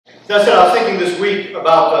As I said, I was thinking this week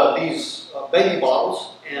about these baby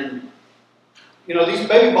bottles, and you know, these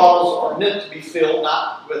baby bottles are meant to be filled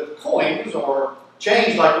not with coins or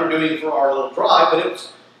change like we're doing for our little drive,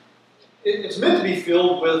 but it's meant to be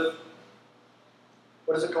filled with,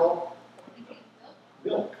 what is it called?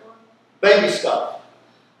 Milk. Baby stuff.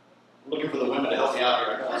 I'm looking for the women to help me out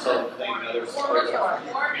here. I don't want to say the thing.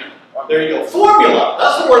 There you go. Formula.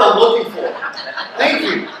 That's the word I'm looking for. Thank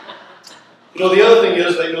you. You know, the other thing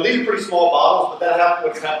is that, you know, these are pretty small bottles, but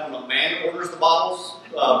what's happened when a man orders the bottles,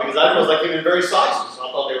 because I didn't know they came in various sizes.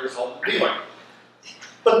 I thought they were small. Anyway.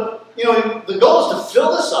 But, you know, the goal is to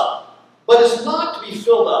fill this up, but it's not to be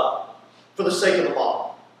filled up for the sake of the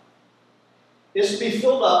bottle. It's to be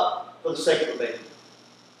filled up for the sake of the baby.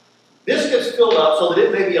 This gets filled up so that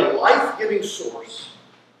it may be a life-giving source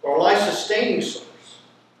or a life-sustaining source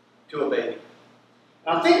to a baby.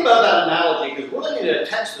 Now think about that analogy, because we're looking at a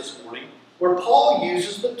text this morning where Paul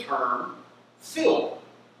uses the term filled.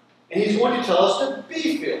 And he's going to tell us to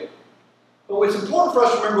be filled. But it's important for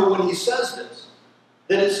us to remember when he says this,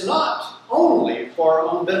 that it's not only for our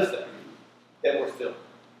own benefit that we're filled,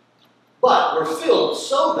 but we're filled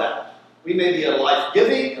so that we may be a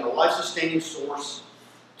life-giving and a life-sustaining source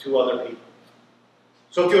to other people.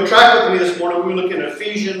 So if you'll track with me this morning, we're looking at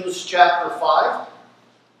Ephesians chapter 5.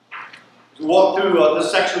 As we walk through this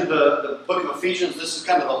section of the book of Ephesians, this is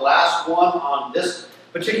kind of the last one on this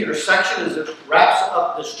particular section as it wraps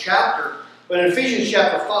up this chapter. But in Ephesians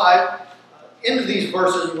chapter 5, into these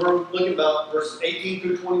verses, we're looking about verses 18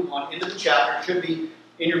 through 21, into the chapter. It should be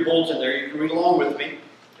in your bulletin there. You can read along with me.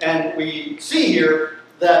 And we see here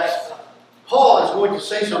that Paul is going to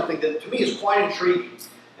say something that to me is quite intriguing.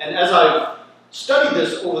 And as I've studied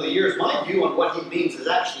this over the years, my view on what he means has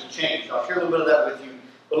actually changed. I'll share a little bit of that with you.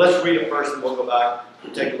 But let's read it first and we'll go back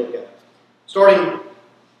and take a look at it. Starting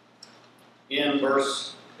in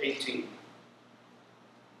verse 18.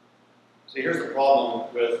 So here's the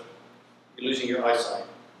problem with losing your eyesight.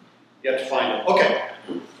 You have to find it. Okay.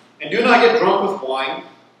 And do not get drunk with wine,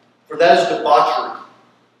 for that is debauchery,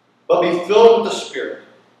 but be filled with the Spirit,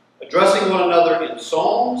 addressing one another in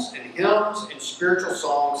psalms and hymns and spiritual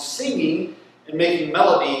songs, singing and making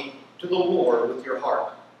melody to the Lord with your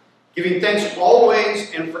heart, giving thanks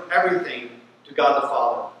always and for everything to God the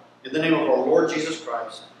Father, in the name of our Lord Jesus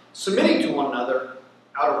Christ, submitting to one another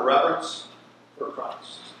out of reverence for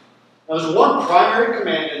Christ. Now, there's one primary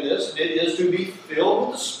command in this, and it is to be filled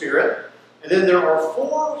with the Spirit. And then there are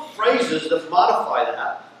 4 phrases that modify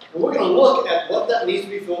that. And we're going to look at what that means to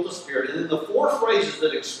be filled with the Spirit. And then the 4 phrases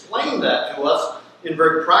that explain that to us in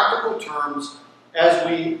very practical terms as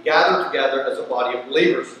we gather together as a body of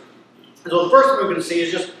believers. And so the first thing we're going to see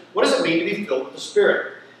is just, what does it mean to be filled with the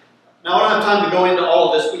Spirit? Now, I don't have time to go into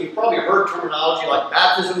all of this, but you've probably heard terminology like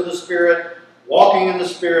baptism of the Spirit, walking in the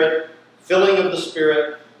Spirit, filling of the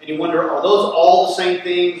Spirit. And you wonder, are those all the same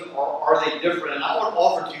things, or are they different? And I want to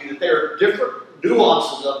offer to you that there are different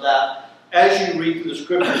nuances of that as you read through the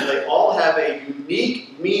Scriptures. They all have a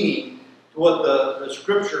unique meaning to what the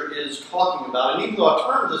Scripture is talking about. And even though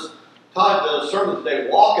I termed this the sermon today,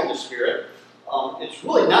 Walk in the Spirit, it's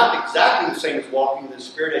really not exactly the same as walking in the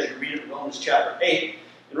Spirit as you read it in Romans chapter 8.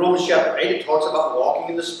 In Romans chapter 8, it talks about walking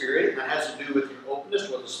in the Spirit, and that has to do with your openness,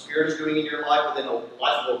 what the Spirit is doing in your life within a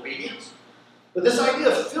life of obedience. But this idea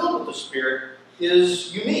of filled with the Spirit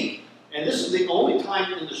is unique. And this is the only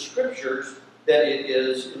time in the Scriptures that it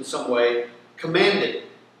is in some way commanded.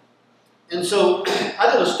 And so I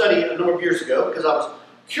did a study a number of years ago because I was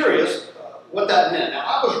curious what that meant. Now,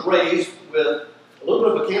 I was raised with a little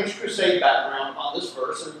bit of a Campus Crusade background on this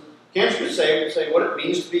verse. And Campus Crusade would say what it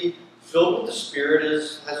means to be filled with the Spirit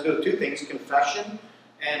has to do with 2 things: confession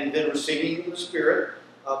and then receiving the Spirit.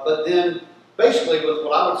 But then basically, with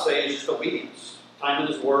what I would say is just obedience. Time in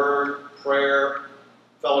His Word, prayer,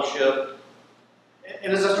 fellowship.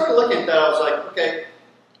 And as I started looking at that, I was like, okay,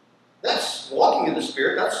 that's walking in the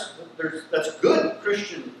Spirit. That's good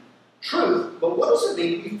Christian truth. But what does it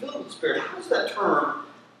mean to be filled with the Spirit? How is that term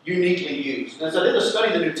uniquely used? And as I did a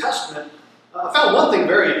study of the New Testament, I found one thing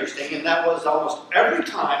very interesting, and that was almost every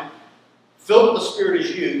time filled with the Spirit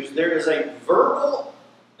is used, there is a verbal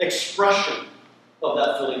expression of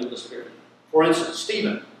that filling with the Spirit. For instance,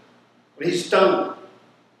 Stephen, when he's stoned,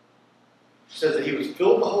 says that he was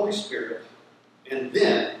filled with the Holy Spirit, and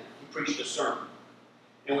then he preached a sermon.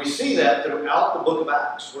 And we see that throughout the book of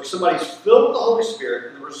Acts, where somebody's filled with the Holy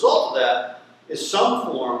Spirit, and the result of that is some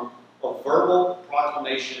form of verbal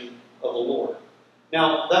proclamation of the Lord.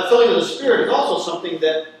 Now, that filling of the Spirit is also something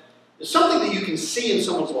that you can see in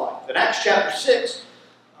someone's life. In Acts chapter 6,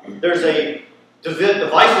 there's a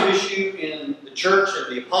divisive issue in the church,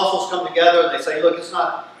 and the apostles come together and they say, look, it's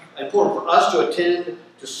not important for us to attend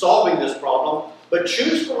to solving this problem. But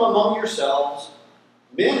choose from among yourselves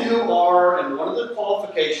men who are, and one of the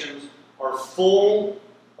qualifications, are full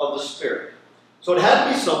of the Spirit. So it had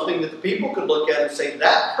to be something that the people could look at and say,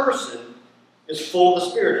 that person is full of the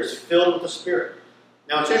Spirit, is filled with the Spirit.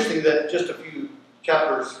 Now it's interesting that just a few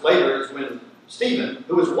chapters later is when Stephen,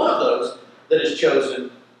 who is one of those that is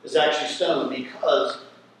chosen, is actually stoned because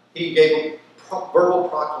he gave a verbal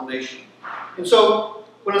proclamation. And so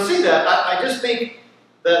when I see that, I just think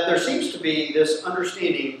that there seems to be this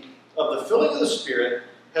understanding of the filling of the Spirit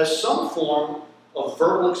has some form of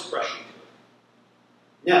verbal expression to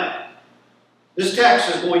it. Now, this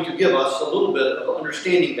text is going to give us a little bit of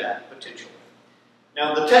understanding that potentially.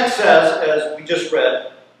 Now, the text says, as we just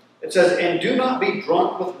read, it says, "And do not be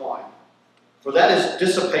drunk with wine, for that is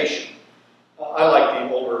dissipation." I like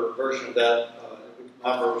the older version of that.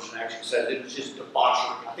 My version actually says it was just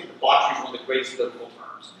debauchery. I think debauchery is one of the greatest biblical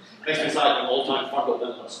terms. It makes me sound like an old-time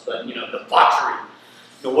fundamentalist, but debauchery.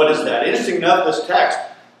 What is that? Interesting enough, this text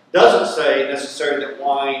doesn't say necessarily that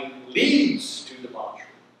wine leads to debauchery.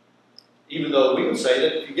 Even though we would say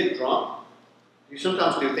that if you get drunk, you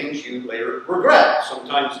sometimes do things you later regret.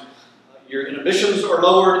 Sometimes your inhibitions are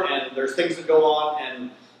lowered and there's things that go on,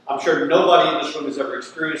 and I'm sure nobody in this room has ever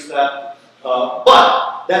experienced that.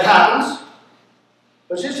 But that happens.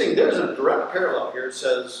 But it's interesting, there's a direct parallel here. It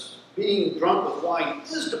says being drunk with wine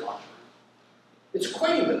is debauchery. It's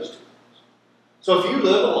equating those two things. So if you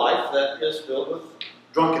live a life that is filled with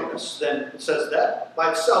drunkenness, then it says that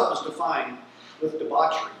by itself is defined with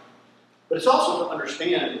debauchery. But it's also to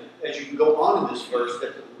understand, as you go on in this verse,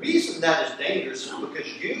 that the reason that is dangerous is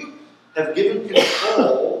because you have given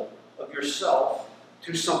control of yourself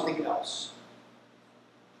to something else.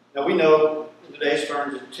 Now we know in today's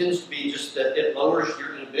terms it tends to be just that it lowers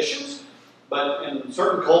your inhibitions, but in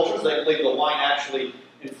certain cultures they believe the wine actually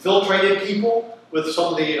infiltrated people with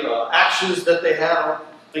some of the actions that they had. I don't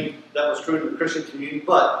think that was true in the Christian community,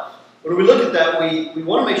 but when we look at that, we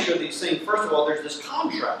want to make sure these things, first of all, there's this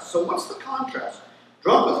contrast. So what's the contrast?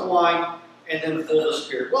 Drunk with wine and then full of the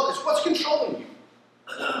Spirit. Well, it's what's controlling you.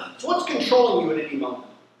 So what's controlling you at any moment?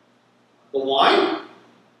 The wine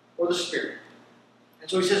or the Spirit? And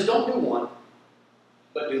so he says, don't do one,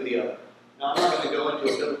 but do the other. Now, I'm not going to go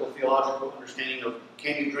into a biblical theological understanding of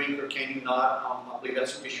can you drink or can you not. I believe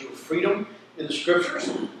that's an issue of freedom in the Scriptures.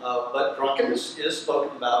 But drunkenness is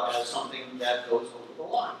spoken about as something that goes over the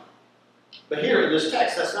line. But here in this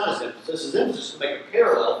text, that's not his emphasis. His emphasis is to make a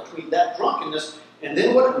parallel between that drunkenness and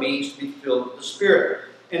then what it means to be filled with the Spirit.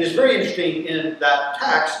 And it's very interesting in that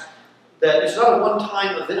text that it's not a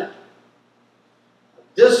one-time event.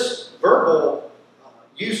 This verbal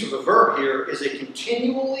use of the verb here is a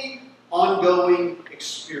continually ongoing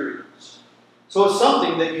experience. So it's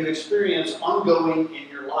something that you experience ongoing in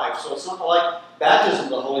your life. So it's not like baptism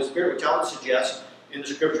of the Holy Spirit, which I would suggest in the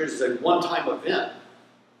Scriptures is a one-time event.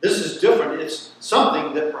 This is different. It's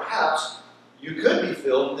something that perhaps you could be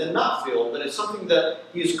filled and then not filled, but it's something that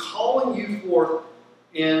He is calling you forth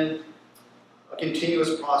in a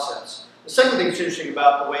continuous process. The second thing that's interesting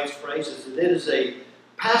about the way it's phrased is that it is a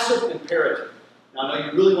passive imperative. Now, I know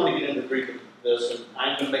you really want to get into Greek of this, and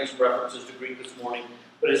I'm going to make some references to Greek this morning,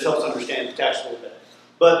 but it helps understand the text a little bit.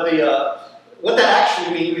 But what that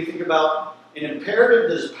actually means, we think about an imperative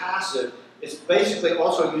that is passive, it's basically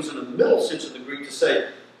also used in the middle sense of the Greek to say,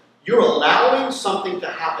 you're allowing something to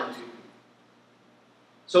happen to you.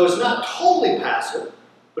 So it's not totally passive,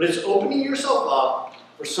 but it's opening yourself up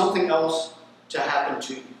for something else to happen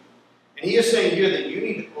to you. And he is saying here that you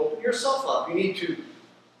need to open yourself up. You need to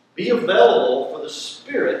be available for the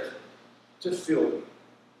Spirit to fill you.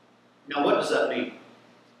 Now, what does that mean?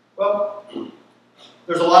 Well,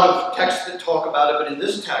 there's a lot of texts that talk about it, but in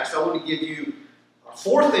this text, I want to give you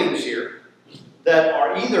 4 things here that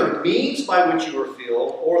are either means by which you are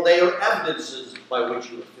filled or they are evidences by which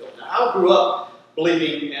you are filled. Now, I grew up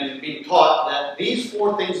believing and being taught that these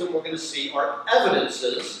 4 things that we're going to see are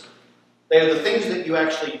evidences. They are the things that you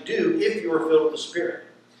actually do if you are filled with the Spirit.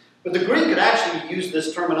 But the Greek could actually use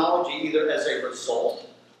this terminology either as a result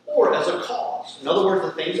or as a cause. In other words,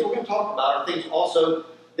 the things that we're going to talk about are things also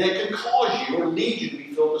that can cause you or lead you to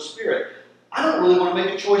be filled with the Spirit. I don't really want to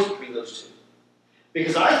make a choice between those two.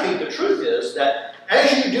 Because I think the truth is that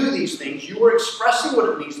as you do these things, you are expressing what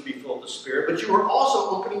it means to be filled with the Spirit, but you are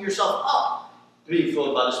also opening yourself up to be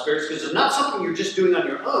filled by the Spirit, because it's not something you're just doing on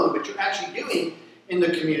your own, but you're actually doing in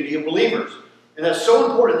the community of believers. And that's so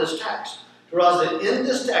important in this text. To realize that in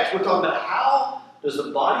this text, we're talking about how does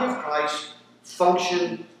the body of Christ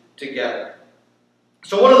function together.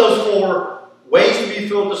 So what are those 4 ways to be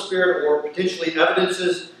filled with the Spirit, or potentially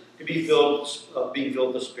evidences? to be filled, being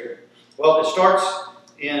filled with the Spirit? Well, it starts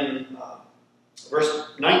in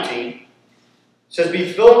verse 19. It says,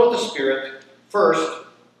 be filled with the Spirit. First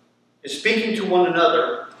is speaking to one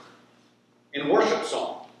another in worship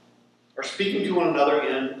song, or speaking to one another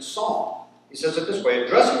in song. He says it this way,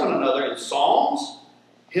 addressing one another in psalms,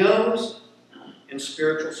 hymns, and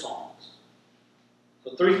spiritual songs.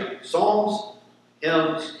 So three things, psalms,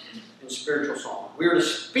 hymns, and spiritual songs. We are to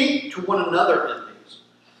speak to one another in these.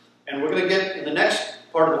 And we're going to get, in the next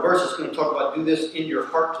part of the verse, it's going to talk about do this in your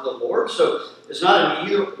heart to the Lord. So it's not an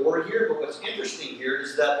either or here, but what's interesting here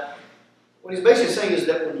is that what he's basically saying is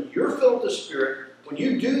that when you're filled with the Spirit, when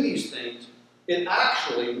you do these things, it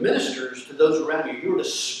actually ministers to those around you. You're to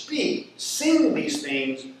speak, sing these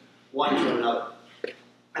things one to another.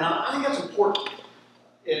 And I think that's important.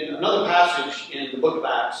 In another passage in the book of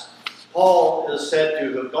Acts, Paul is said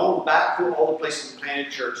to have gone back through all the places he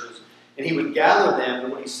planted churches, and he would gather them,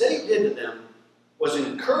 and what he said he did to them was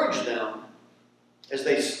encourage them as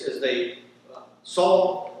they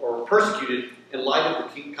saw or persecuted in light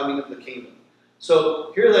of the coming of the kingdom.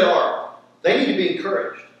 So here they are. They need to be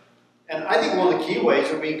encouraged. And I think one of the key ways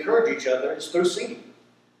that we encourage each other is through singing.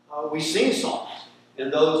 We sing songs,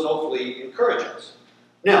 and those hopefully encourage us.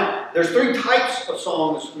 Now, there's three types of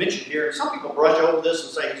songs mentioned here. Some people brush over this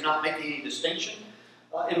and say he's not making any distinction.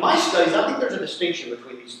 In my studies, I think there's a distinction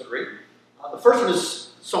between these three. The first one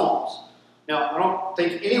is psalms. Now, I don't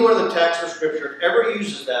think anywhere in the text or scripture ever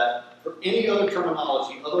uses that for any other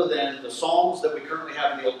terminology other than the psalms that we currently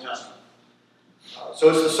have in the Old Testament. So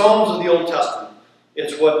it's the psalms of the Old Testament.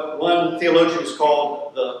 It's what one theologian has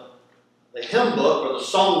called the hymn book or the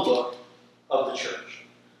song book of the church.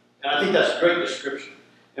 And I think that's a great description.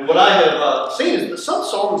 And what I have seen is that some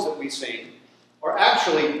songs that we sing are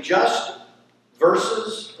actually just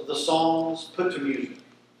verses of the songs put to music.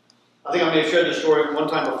 I think I may have shared this story one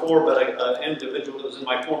time before, but an individual that was in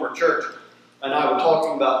my former church and I were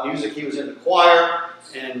talking about music. He was in the choir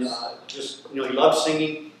and he loved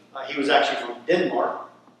singing. He was actually from Denmark.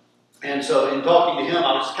 And so in talking to him,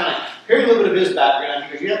 I was kind of hearing a little bit of his background.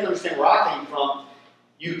 He goes, you have to understand where I came from.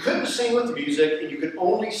 You couldn't sing with music, and you could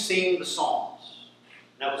only sing the psalms.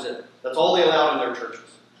 And that was it. That's all they allowed in their churches.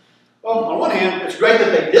 Well, on one hand, it's great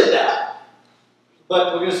that they did that.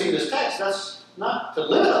 But we're going to see in this text, that's not to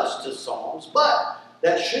limit us to psalms, but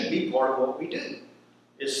that should be part of what we do,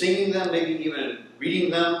 is singing them, maybe even reading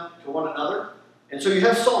them to one another. And so you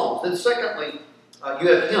have psalms. Then secondly, you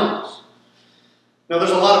have hymns. Now,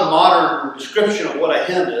 there's a lot of modern description of what a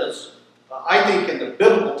hymn is. I think in the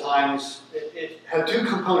biblical times, it had two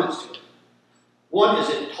components to it. One is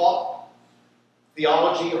it taught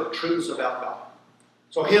theology or truths about God.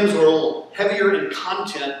 So hymns were a little heavier in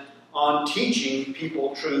content on teaching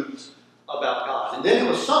people truths about God. And then it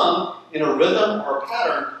was sung in a rhythm or a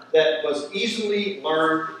pattern that was easily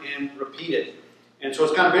learned and repeated. And so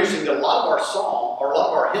it's kind of interesting that a lot of our songs, or a lot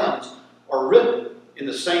of our hymns, are written in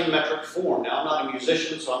the same metric form. Now, I'm not a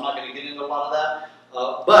musician, so I'm not going to get into a lot of that.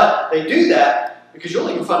 But they do that because you'll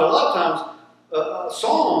even find a lot of times a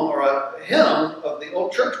song or a hymn of the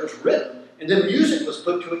old church was written, and then music was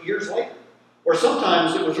put to it years later. Or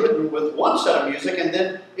sometimes it was written with one set of music, and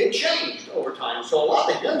then it changed over time. So a lot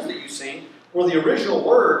of the hymns that you sing were the original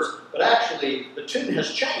words, but actually the tune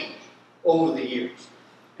has changed over the years.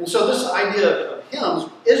 And so this idea of hymns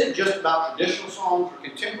isn't just about traditional songs or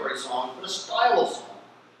contemporary songs, but a style of song.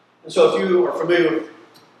 And so if you are familiar with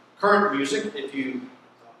current music, if you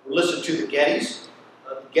listen to the Gettys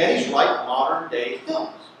write modern-day hymns.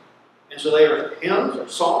 And so they are hymns or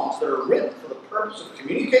songs that are written for the purpose of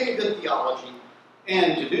communicating good theology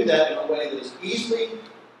and to do that in a way that is easily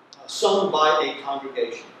sung by a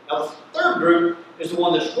congregation. Now the third group is the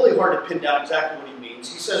one that's really hard to pin down exactly what he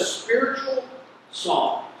means. He says spiritual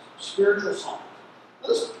songs. Spiritual songs. Now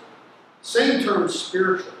this same term,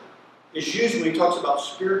 spiritual, is used when he talks about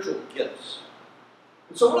spiritual gifts.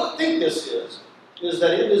 And so what I think this is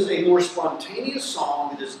that it is a more spontaneous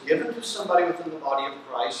song that is given to somebody within the body of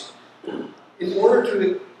Christ in order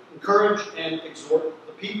to encourage and exhort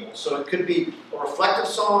the people. So it could be a reflective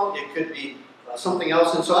song, it could be something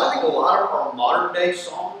else. And so I think a lot of our modern day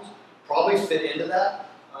songs probably fit into that.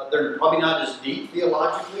 They're probably not as deep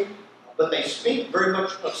theologically, but they speak very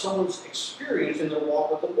much of someone's experience in their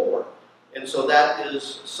walk with the Lord. And so that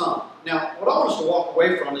is sung. Now, what I want us to walk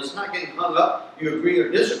away from is not getting hung up, you agree or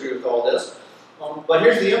disagree with all this, but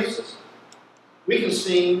here's the emphasis. We can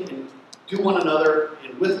sing and to one another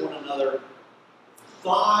and with one another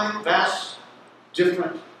 5 vast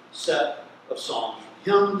different set of songs.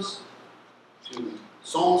 From hymns to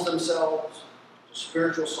songs themselves to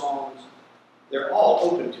spiritual songs. They're all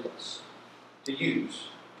open to us to use.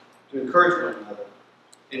 to encourage one another,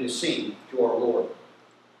 and to sing to our Lord.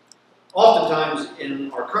 Oftentimes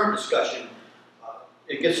in our current discussion,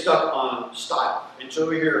 it gets stuck on style. And so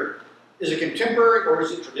we hear, is it contemporary or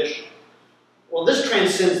is it traditional? Well, this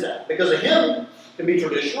transcends that, because a hymn can be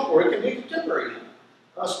traditional or it can be a contemporary hymn.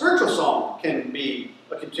 A spiritual song can be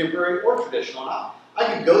a contemporary or traditional. And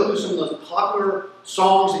I could go through some of those popular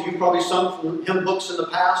songs that you've probably sung from hymn books in the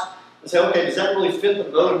past and say, okay, does that really fit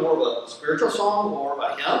the mode of more of a spiritual song or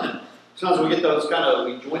a hymn? And sometimes we get those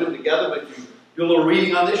we join them together, but if you do a little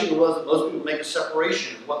reading on this, you realize that most people make a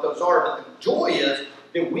separation of what those are. But the joy is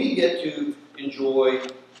that we get to enjoy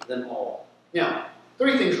them all. Now,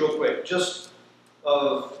 3 things real quick, just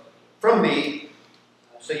from me.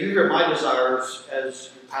 So you hear my desires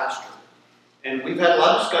as your pastor. And we've had a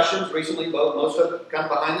lot of discussions recently, most of it kind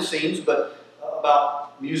of behind the scenes, but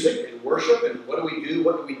about music and worship and what do we do,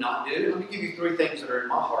 what do we not do. Let me give you 3 things that are in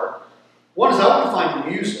my heart. One is I want to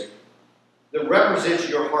find music that represents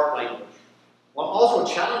your heart language, while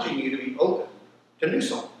also challenging you to be open to new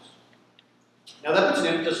songs. Now that puts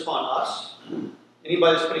an emphasis upon us,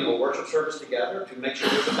 anybody that's putting a worship service together, to make sure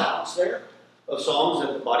there's a balance there of songs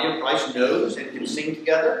that the body of Christ knows and can sing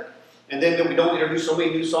together. And then that we don't introduce so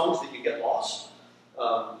many new songs that you get lost.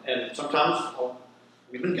 And sometimes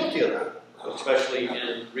we've been guilty of that, especially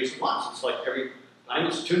in recent months. It's like every time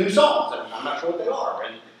it's 2 new songs, and I'm not sure what they are.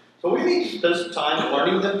 And so we need to spend some time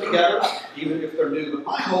learning them together, even if they're new. But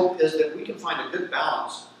my hope is that we can find a good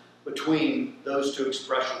balance between those 2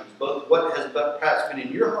 expressions, both what has perhaps been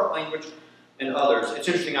in your heart language and others. It's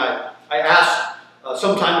interesting, I asked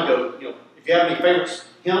some time ago, if you have any favorite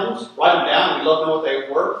hymns, write them down. We'd love to know what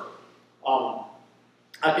they were.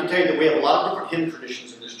 I can tell you that we have a lot of different hymn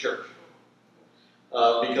traditions in this church.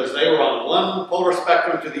 Because they were on one polar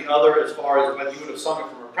spectrum to the other as far as whether you would have sung it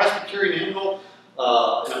from a Presbyterian hymnal,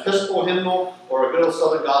 an Episcopal hymnal, or a good old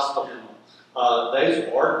Southern Gospel hymnal.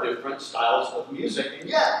 Those are different styles of music, and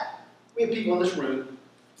yet we have people in this room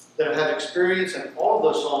that have had experience, and all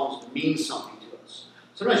of those songs mean something to us.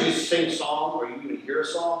 Sometimes you sing a song, or you even hear a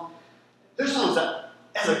song. There's songs that,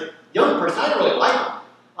 as a young person, I didn't really like them.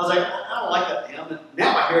 I was like, I don't like that hymn. And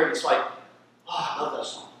now I hear it, it's like, oh, I love that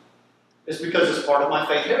song. It's because it's part of my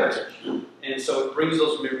faith heritage. And so it brings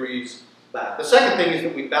those memories back. The second thing is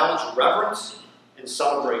that we balance reverence and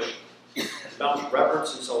celebration. Balance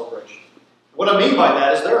reverence and celebration. What I mean by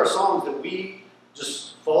that is there are songs that we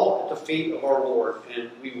just fall at the feet of our Lord, and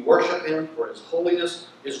we worship Him for His holiness,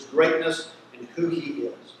 His greatness, and who He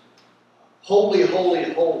is. Holy, holy,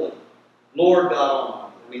 holy, Lord God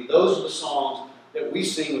Almighty. I mean, those are the songs that we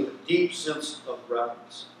sing with a deep sense of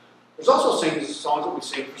reverence. There's also songs that we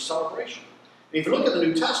sing for celebration. And if you look at the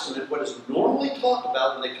New Testament, what is normally talked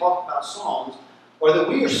about when they talk about songs are that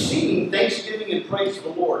we are singing thanksgiving and praise to the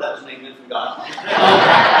Lord. That was an amen from God.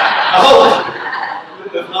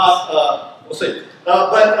 If not, we'll see.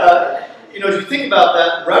 As you think about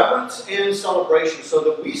that, reverence and celebration, so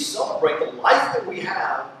that we celebrate the life that we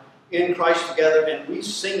have in Christ together, and we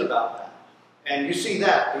sing about that. And you see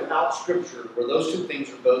that throughout Scripture, where those 2 things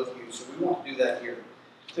are both used. So we want to do that here.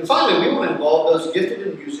 And finally, we want to involve those gifted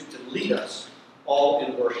in music to lead us all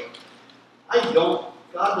in worship.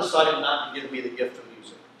 God decided not to give me the gift of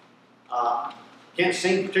music. Can't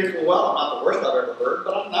sing particularly well. I'm not the worst I've ever heard,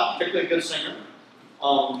 but I'm not particularly a good singer.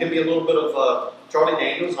 Give me a little bit of Charlie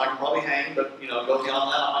Daniels, and I can probably hang, but go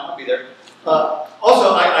beyond that, I might not be there.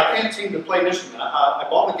 Also, I can't seem to play an instrument. I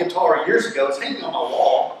bought a guitar years ago. It's hanging on my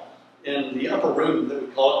wall in the upper room that we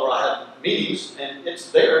call it, where I have meetings, and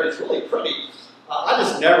it's there, and it's really pretty. I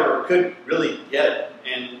just never could really get it,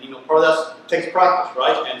 and part of that takes practice,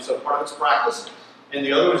 right? And so part of it's practice, and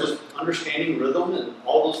the other is just understanding rhythm and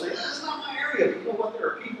all those things. That's not my area. You know what? There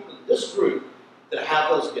are people in this group that have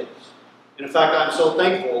those gifts. And in fact, I'm so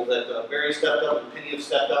thankful that Barry stepped up and Penny have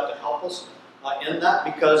stepped up to help us in that,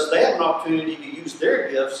 because they have an opportunity to use their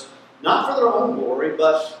gifts, not for their own glory,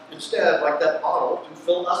 but instead, like that bottle, to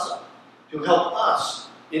fill us up, to help us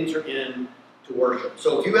enter into worship.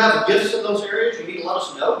 So if you have gifts in those areas, you need to let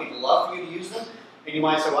us know. We'd love for you to use them. And you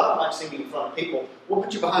might say, well, I don't like singing in front of people. We'll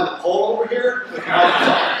put you behind the pole over here. Nobody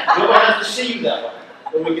has to see you that way.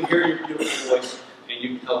 But we can hear your beautiful voice, and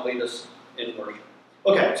you can help lead us in worship.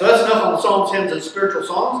 Okay, so that's enough on the psalms, hymns, and spiritual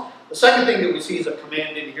songs. The second thing that we see as a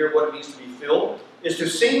command in here, what it means to be filled, is to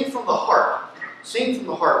sing from the heart. Sing from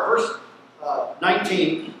the heart. Verse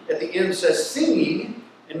 19 at the end says, singing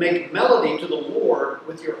and make melody to the Lord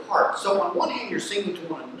with your heart. So on one hand, you're singing to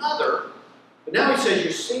one another, but now he says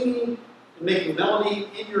you're singing and making melody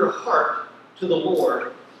in your heart to the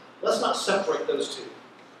Lord. Let's not separate those 2.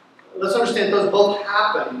 Let's understand those both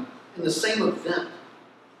happen in the same event.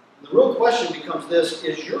 The real question becomes this: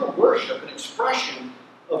 is your worship an expression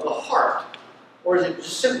of the heart, or is it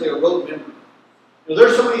just simply a rote memory? You know,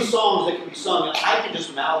 there's so many songs that can be sung, and I can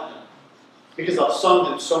just mouth them because I've sung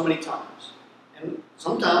them so many times. And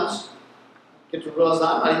sometimes I get to realize that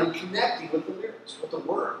I'm not even connecting with the lyrics, with the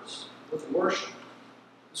words, with the worship.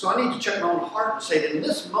 So I need to check my own heart and say that in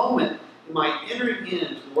this moment, am I entering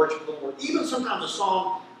into the worship of the Lord? Even sometimes a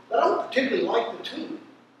song that I don't particularly like the tune.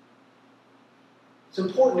 It's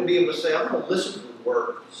important to be able to say, I'm going to listen to the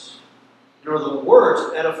words. And are the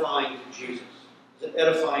words edifying to Jesus? Is it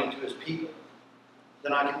edifying to his people?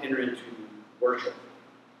 Then I can enter into worship.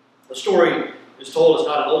 The story is told, it's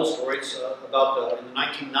not an old story, it's about in the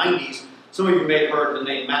 1990s. Some of you may have heard the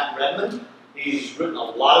name Matt Redman. He's written a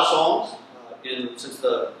lot of songs since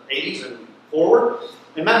the 80s and forward.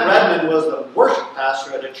 And Matt Redman was the worship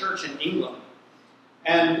pastor at a church in England.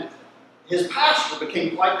 And his pastor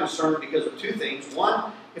became quite concerned because of two things.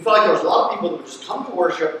 One, he felt like there was a lot of people that would just come to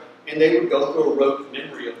worship and they would go through a rote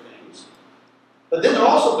memory of things. But then there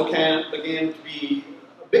also began to be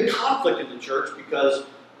a big conflict in the church because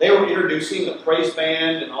they were introducing a praise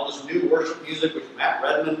band and all this new worship music, which Matt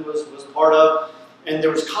Redman was part of. And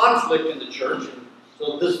there was conflict in the church. And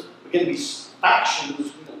so this began to be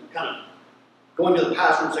factions, kind of going to the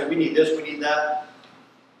pastor and saying, we need this, we need that.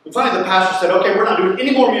 And finally the pastor said, okay, we're not doing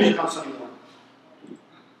any more music on Sunday morning.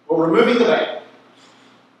 We're removing the band.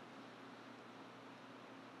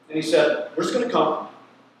 And he said, we're just going to come,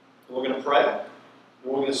 and we're going to pray, and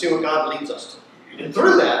we're going to see what God leads us to. And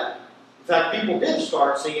through that, in fact, people did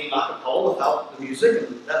start singing a cappella without the music,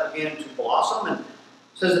 and that began to blossom. And it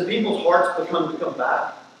says that people's hearts become to come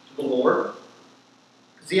back to the Lord.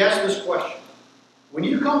 Because he asked this question: when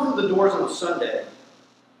you come through the doors on a Sunday,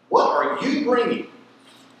 what are you bringing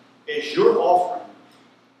as your offering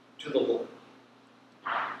to the Lord?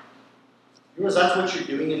 You realize that's what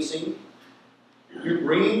you're doing in singing? You're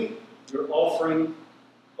bringing your offering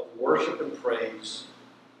of worship and praise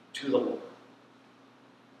to the Lord.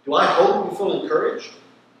 Do I hope you feel encouraged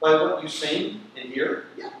by what you sing and hear?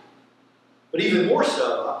 Yeah. But even more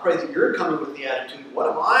so, I pray that you're coming with the attitude, what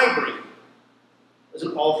am I bringing as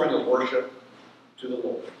an offering of worship to the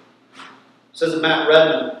Lord? It says that Matt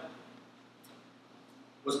Redman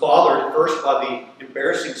was bothered at first by the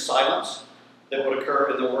embarrassing silence that would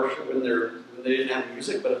occur in the worship when they didn't have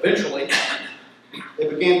music, but eventually they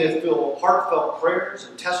began to feel heartfelt prayers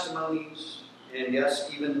and testimonies, and yes,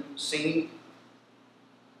 even singing.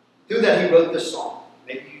 Through that, he wrote this song.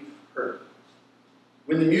 Maybe you've heard it.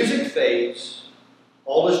 When the music fades,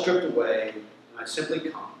 all is stripped away, and I simply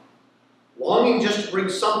come, longing just to bring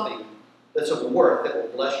something that's of worth that will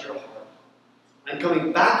bless your heart. I'm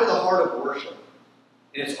coming back to the heart of worship,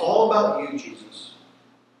 and it's all about you, Jesus.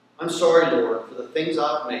 I'm sorry, Lord, for the things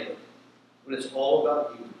I've made, when it's all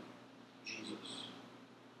about you, Jesus.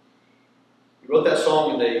 He wrote that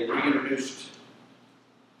song and they reintroduced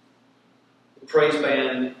the praise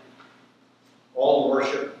band, all the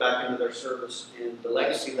worship back into their service, and the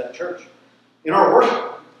legacy of that church in our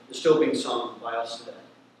worship is still being sung by us today.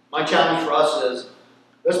 My challenge for us is,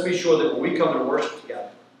 let's be sure that when we come and worship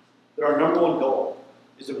together, that our number one goal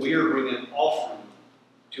is that we are bringing an offering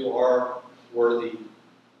to our worthy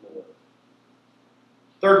Lord.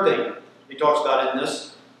 Third thing he talks about in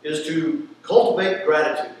this is to cultivate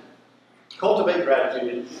gratitude. Cultivate gratitude.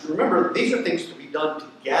 And remember, these are things to be done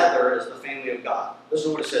together as the family of God. This is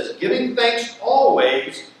what it says: giving thanks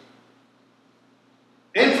always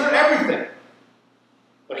and for everything.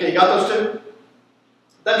 Okay, you got those two?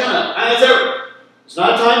 That kind of, and it's everything. It's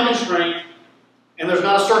not a time constraint, and there's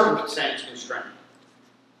not a circumstance constraint.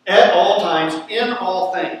 At all times, in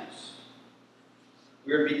all things,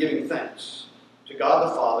 we are to be giving thanks to God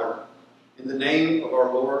the Father in the name of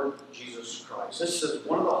our Lord Jesus Christ. This is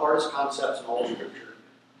one of the hardest concepts in all of Scripture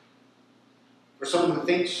for someone who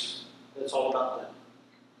thinks that it's all about them.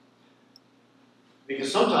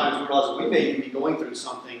 Because sometimes we realize that we may be going through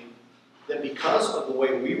something that because of the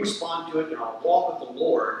way we respond to it in our walk with the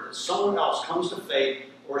Lord, that someone else comes to faith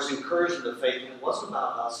or is encouraged into faith, and it wasn't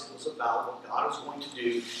about us, it was about what God is going to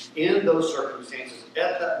do in those circumstances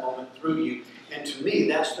at that moment through you. And to me,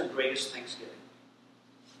 that's the greatest thanksgiving.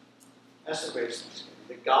 That's the greatest thanksgiving.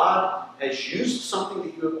 That God has used something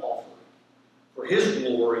that you have offered for His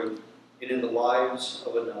glory and in the lives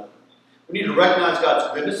of another. We need to recognize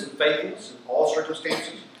God's goodness and faithfulness in all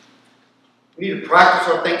circumstances. We need to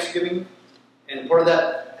practice our thanksgiving, and part of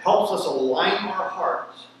that helps us align our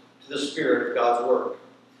hearts to the Spirit of God's Word.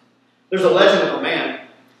 There's a legend of a man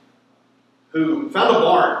who found a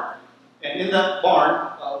barn, and in that barn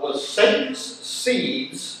was Satan's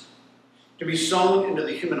seeds to be sown into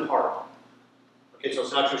the human heart. Okay, so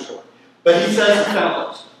it's not a true story. But he says he found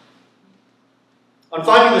those. On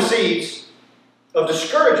finding the seeds of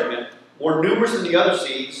discouragement, more numerous than the other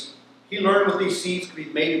seeds, he learned what these seeds could be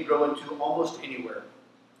made to grow into almost anywhere.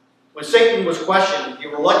 When Satan was questioned, he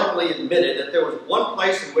reluctantly admitted that there was one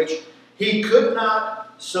place in which he could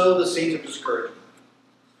not sow the seeds of discouragement.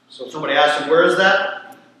 So somebody asked him, where is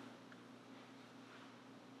that?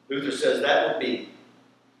 Luther says that would be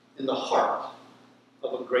in the heart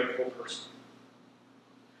of a grateful person.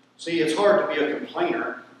 See, it's hard to be a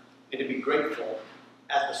complainer and to be grateful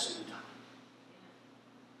at the same time.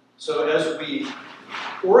 So as we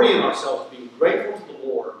orient ourselves to being grateful to the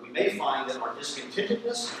Lord, we may find that our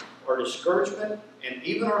discontentedness, our discouragement, and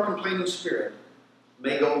even our complaining spirit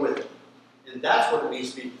may go with it. And that's what it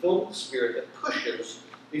means to be filled with the Spirit that pushes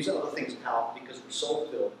these other things out because we're so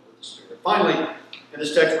filled with the Spirit. Finally, in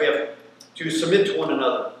this text we have to submit to one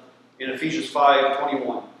another in Ephesians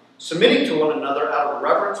 5:21. Submitting to one another out of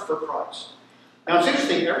reverence for Christ. Now it's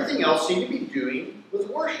interesting, everything else seemed to be doing with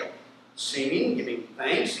worship. Singing, giving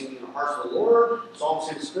thanks, singing in the hearts of the Lord, psalms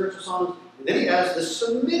and spiritual songs. And then he adds this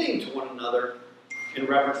submitting to one another in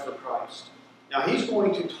reverence for Christ. Now he's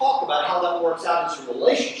going to talk about how that works out in some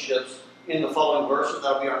relationships in the following verses.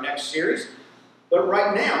 That'll be our next series. But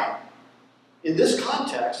right now, in this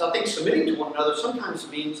context, I think submitting to one another sometimes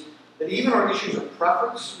means that even our issues of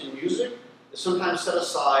preference in music is sometimes set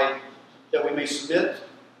aside, that we may submit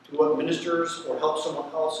to what ministers or help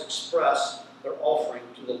someone else express their offering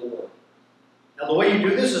to the Lord. Now the way you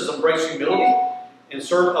do this is embrace humility and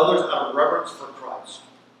serve others out of reverence for Christ.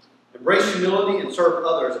 Embrace humility and serve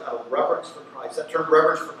others out of reverence for Christ. That term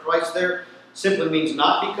reverence for Christ there simply means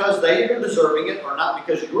not because they are deserving it or not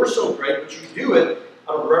because you're so great, but you do it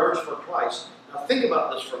out of reverence for Christ. Now think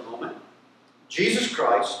about this for a moment. Jesus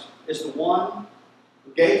Christ is the one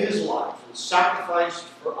who gave his life and sacrificed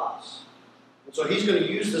for us. And so he's going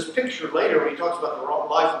to use this picture later when he talks about the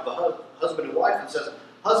life of the husband and wife and says,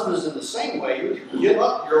 husbands, in the same way, you can give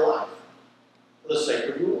up your life for the sake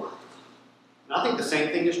of your wife. And I think the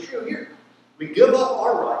same thing is true here. We give up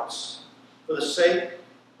our rights for the sake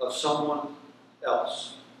of someone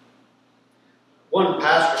else. One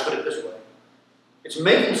pastor put it this way: it's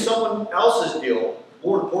making someone else's deal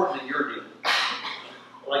more important than your deal.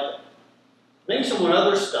 I like that. Making someone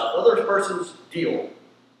else's stuff, other person's deal,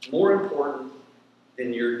 more important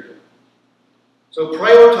than your deal. So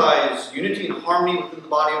prioritize unity and harmony within the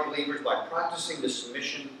body of believers by practicing this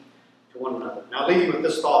submission to one another. Now, leaving with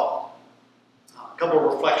this thought, a couple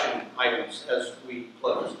of reflection items as we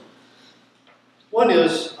close. One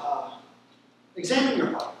is, examine your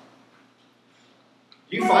heart.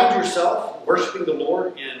 Do you find yourself worshiping the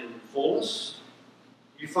Lord in fullness?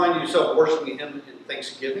 Do you find yourself worshiping Him in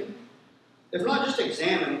thanksgiving? If not, just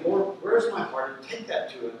examine, Lord, where's my heart? And take that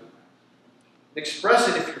to Him. And express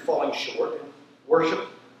it if you're falling short, and worship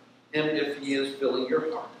Him if He is filling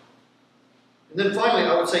your heart. And then finally,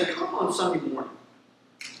 I would say, come on Sunday morning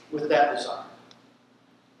with that desire.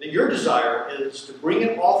 That your desire is to bring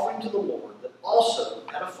an offering to the Lord that also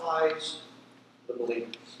edifies the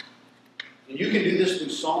believers. And you can do this through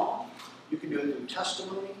song. You can do it through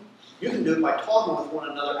testimony. You can do it by talking with one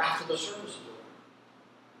another after the service is over.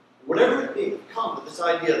 Whatever it be, come with this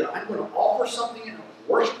idea that I'm going to offer something in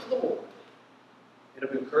worship to the Lord and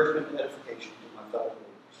of encouragement and edification to my fellow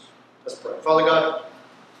believers. Let's pray. Father God,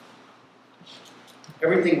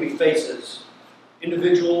 everything we face as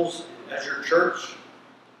individuals, as your church,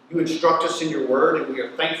 you instruct us in your word, and we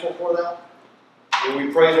are thankful for that. And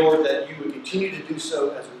we pray, Lord, that you would continue to do so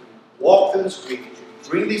as we walk through this week, and you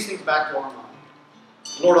bring these things back to our mind.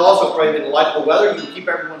 Lord, I also pray that in light of the weather, you will keep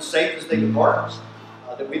everyone safe as they depart,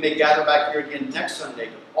 that we may gather back here again next Sunday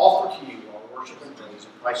to offer to you our worship and praise in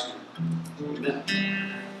Christ's name. Amen.